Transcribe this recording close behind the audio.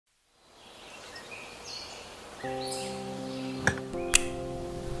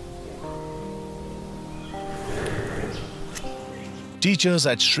Teachers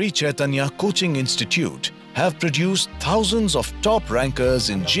at Sri Chaitanya Coaching Institute have produced thousands of top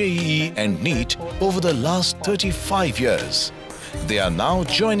rankers in JEE and NEET over the last 35 years. They are now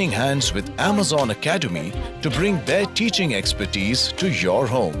joining hands with Amazon Academy to bring their teaching expertise to your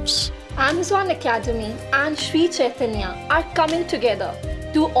homes. Amazon Academy and Sri Chaitanya are coming together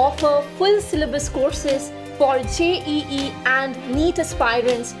to offer full syllabus courses for JEE and NEET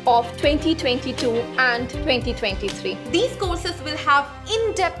aspirants of 2022 and 2023. These courses will have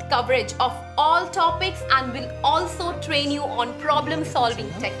in-depth coverage of all topics and will also train you on problem-solving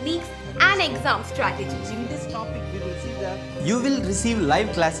techniques and exam strategies. In this topic, we will see that you will receive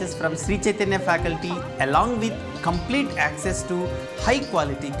live classes from Sri Chaitanya faculty along with complete access to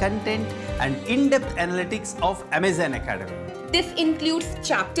high-quality content and in-depth analytics of Amazon Academy. This includes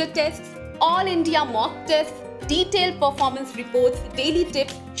chapter tests, all India mock tests, detailed performance reports, daily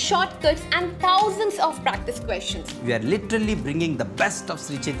tips, shortcuts and thousands of practice questions. We are literally bringing the best of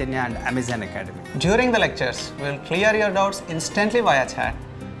Sri Chaitanya and Amazon Academy. During the lectures, we will clear your doubts instantly via chat.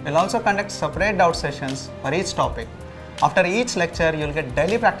 We will also conduct separate doubt sessions for each topic. After each lecture, you will get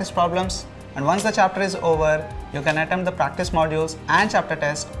daily practice problems, and once the chapter is over, you can attempt the practice modules and chapter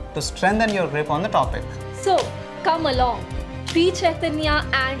test to strengthen your grip on the topic. So, come along. Sri Chaitanya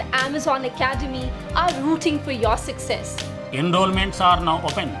and Amazon Academy are rooting for your success. Enrollments are now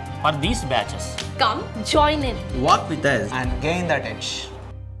open for these batches. Come, join in, Walk with us And gain that edge.